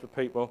praying for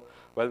people,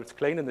 whether it's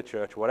cleaning the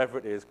church, whatever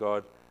it is,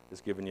 God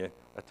has given you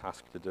a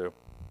task to do.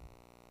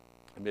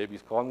 And maybe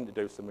he's calling you to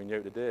do something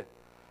new today.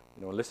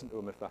 Listen to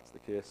him if that's the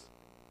case.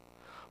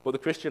 But the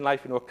Christian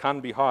life,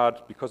 can be hard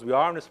because we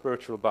are in a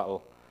spiritual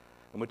battle.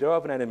 And we do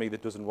have an enemy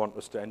that doesn't want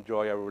us to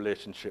enjoy our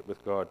relationship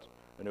with God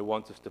and who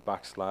wants us to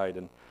backslide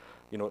and,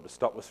 to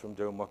stop us from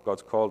doing what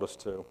God's called us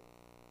to.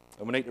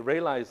 And we need to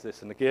realize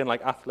this. And again,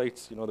 like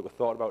athletes, that we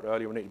thought about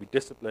earlier, we need to be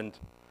disciplined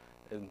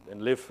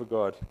and live for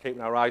God,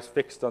 keeping our eyes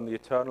fixed on the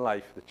eternal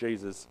life that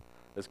Jesus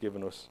has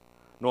given us,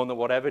 knowing that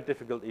whatever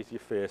difficulties you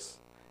face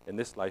in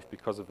this life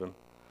because of him,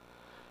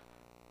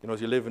 as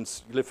you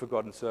live for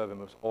God and serve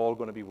him, it's all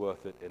going to be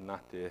worth it in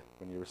that day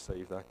when you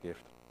receive that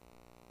gift.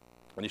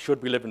 And you should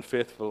be living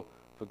faithful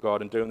for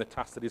God and doing the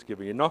task that he's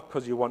given you, not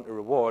because you want a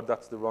reward,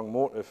 that's the wrong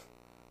motive,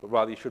 but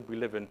rather you should be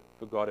living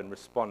for God in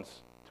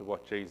response to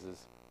what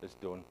Jesus has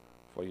done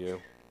for you.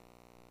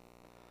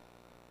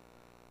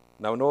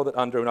 Now, I know that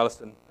Andrew and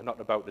Alison are not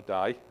about to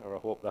die, or I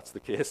hope that's the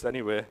case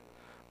anyway,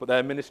 but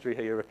their ministry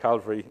here at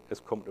Calvary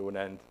has come to an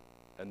end,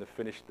 and they've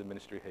finished the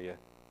ministry here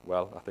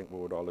well. I think we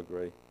would all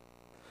agree.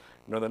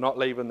 They're not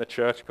leaving the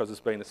church because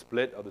there's been a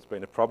split or there's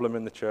been a problem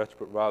in the church,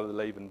 but rather they're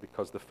leaving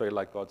because they feel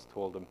like God's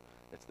told them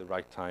it's the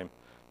right time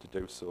to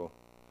do so.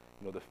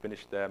 They've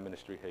finished their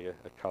ministry here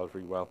at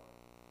Calvary well.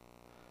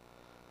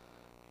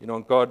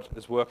 And God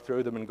has worked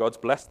through them and God's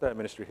blessed their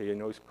ministry here.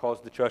 He's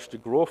caused the church to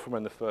grow from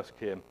when they first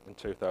came in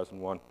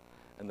 2001.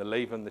 And they're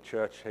leaving the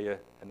church here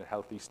in a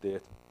healthy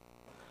state.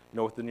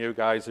 With the new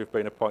guys who've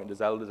been appointed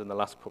as elders in the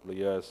last couple of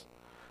years,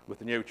 with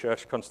the new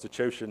church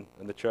constitution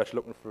and the church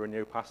looking for a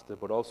new pastor,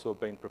 but also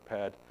being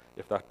prepared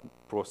if that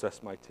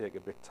process might take a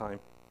bit of time.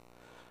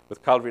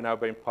 With Calvary now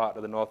being part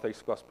of the North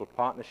East Gospel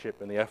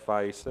Partnership and the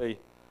FIEC,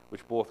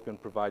 which both can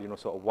provide,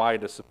 sort of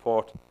wider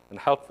support and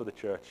help for the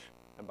church,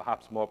 and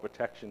perhaps more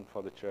protection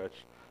for the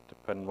church,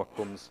 depending on what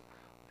comes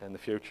in the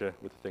future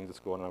with the things that's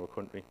going on in our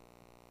country.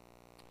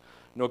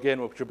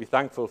 Again, we should be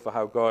thankful for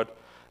how God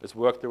has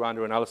worked through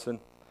Andrew and Alison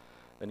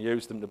and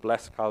used them to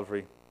bless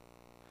Calvary.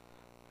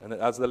 And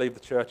as they leave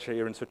the church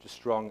here in such a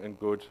strong and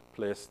good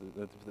place,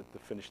 they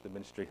finish the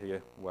ministry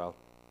here well.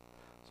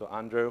 So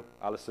Andrew,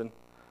 Alison,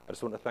 I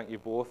just want to thank you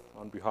both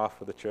on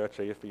behalf of the church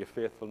here for your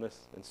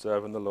faithfulness in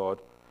serving the Lord,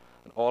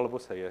 and all of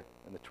us here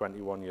in the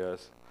 21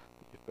 years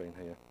that you've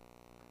been here.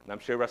 And I'm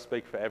sure I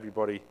speak for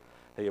everybody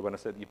here when I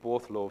say that you're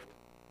both loved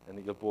and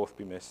that you'll both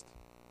be missed.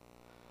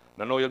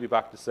 And I know you'll be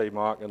back to see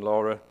Mark and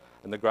Laura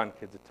and the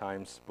grandkids at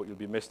times, but you'll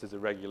be missed as a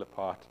regular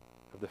part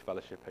of the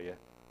fellowship here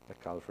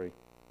at Calvary.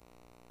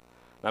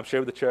 And I'm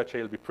sure the church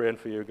here will be praying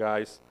for you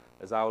guys,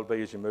 as I will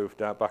be as you move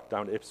back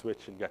down to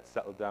Ipswich and get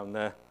settled down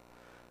there.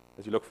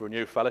 As you look for a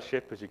new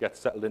fellowship, as you get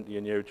settled into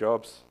your new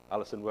jobs,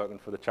 Alison working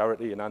for the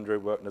charity and Andrew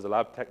working as a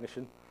lab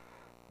technician.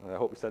 I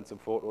hope you send some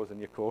photos in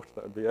your coat,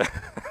 that would be it.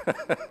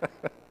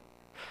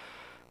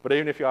 But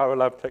even if you are a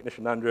lab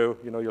technician, Andrew,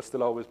 you'll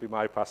still always be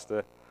my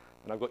pastor,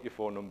 and I've got your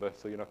phone number,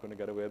 so you're not going to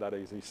get away that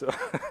easy. So,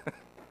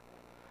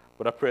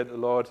 but I pray that the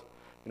Lord,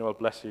 will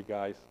bless you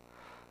guys,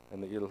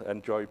 and that you'll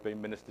enjoy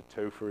being ministered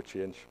to for a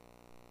change.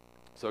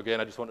 So again,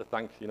 I just want to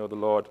thank, the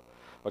Lord.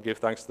 I'll give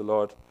thanks to the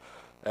Lord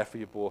for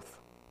you both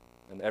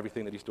and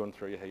everything that he's done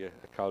through you here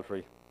at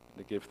Calvary.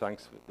 And to give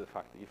thanks for the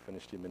fact that you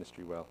finished your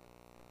ministry well.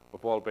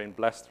 We've all been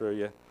blessed through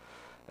you,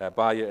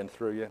 by you and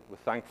through you. We're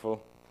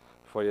thankful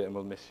for you and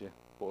we'll miss you.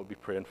 But we'll be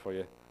praying for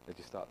you as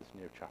you start this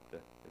new chapter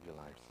of your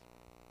lives.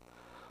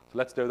 So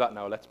let's do that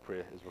now. Let's pray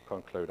as we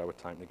conclude our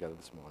time together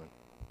this morning.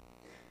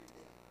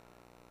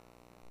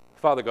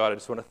 Father God, I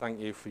just want to thank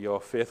you for your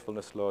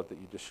faithfulness, Lord, that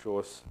you just show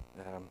us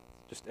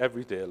just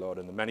every day, Lord,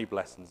 and the many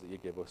blessings that you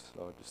give us,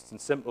 Lord, just in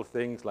simple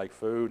things like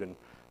food and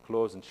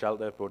clothes and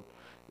shelter, but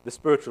the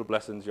spiritual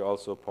blessings you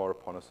also pour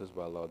upon us as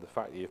well, Lord. The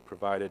fact that you've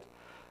provided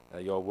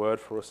your word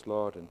for us,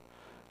 Lord, and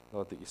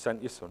Lord, that you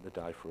sent your Son to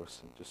die for us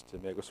and just to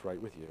make us right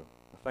with you.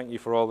 I thank you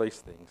for all these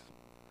things.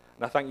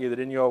 And I thank you that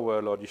in your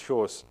word, Lord, you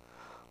show us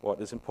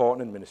what is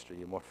important in ministry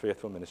and what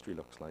faithful ministry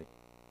looks like.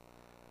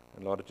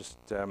 And Lord, I just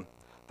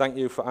Thank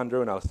you for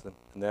Andrew and Alison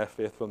and their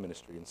faithful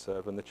ministry in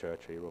serving the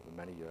church here over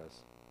many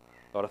years.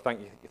 Lord, I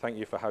thank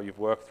you for how you've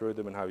worked through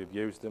them and how you've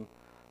used them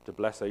to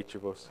bless each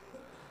of us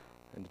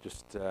and to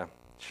just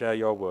share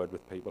your word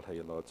with people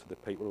here, Lord, so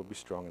that people will be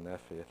strong in their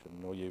faith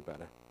and know you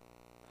better.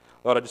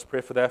 Lord, I just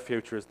pray for their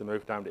future as they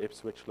move down to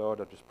Ipswich, Lord.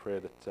 I just pray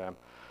that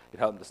you'd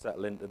help them to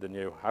settle into the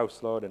new house,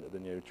 Lord, into the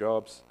new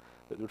jobs,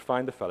 that they would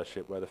find a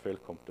fellowship where they feel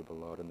comfortable,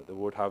 Lord, and that they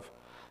would have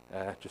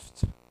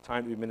just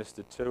time to be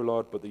ministered to,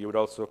 Lord, but that you would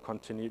also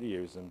continue to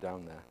use them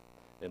down there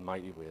in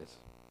mighty ways.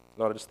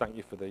 Lord, I just thank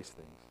you for these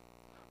things.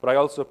 But I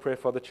also pray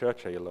for the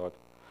church here, Lord,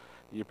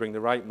 that you bring the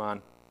right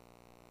man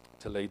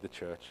to lead the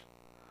church.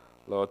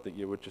 Lord, that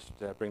you would just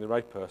bring the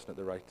right person at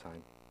the right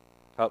time.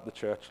 Help the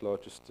church,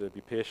 Lord, just to be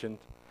patient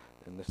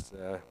in this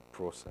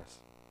process.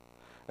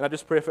 And I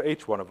just pray for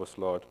each one of us,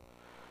 Lord,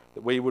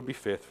 that we would be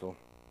faithful,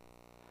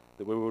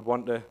 that we would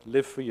want to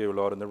live for you,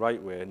 Lord, in the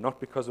right way, not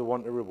because we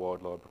want a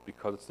reward, Lord, but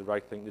because it's the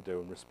right thing to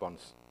do in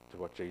response to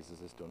what Jesus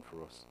has done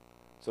for us.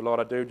 So, Lord,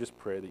 I do just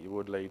pray that you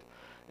would lead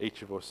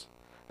each of us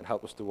and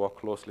help us to walk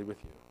closely with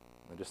you.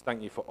 And just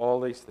thank you for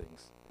all these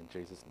things in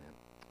Jesus' name.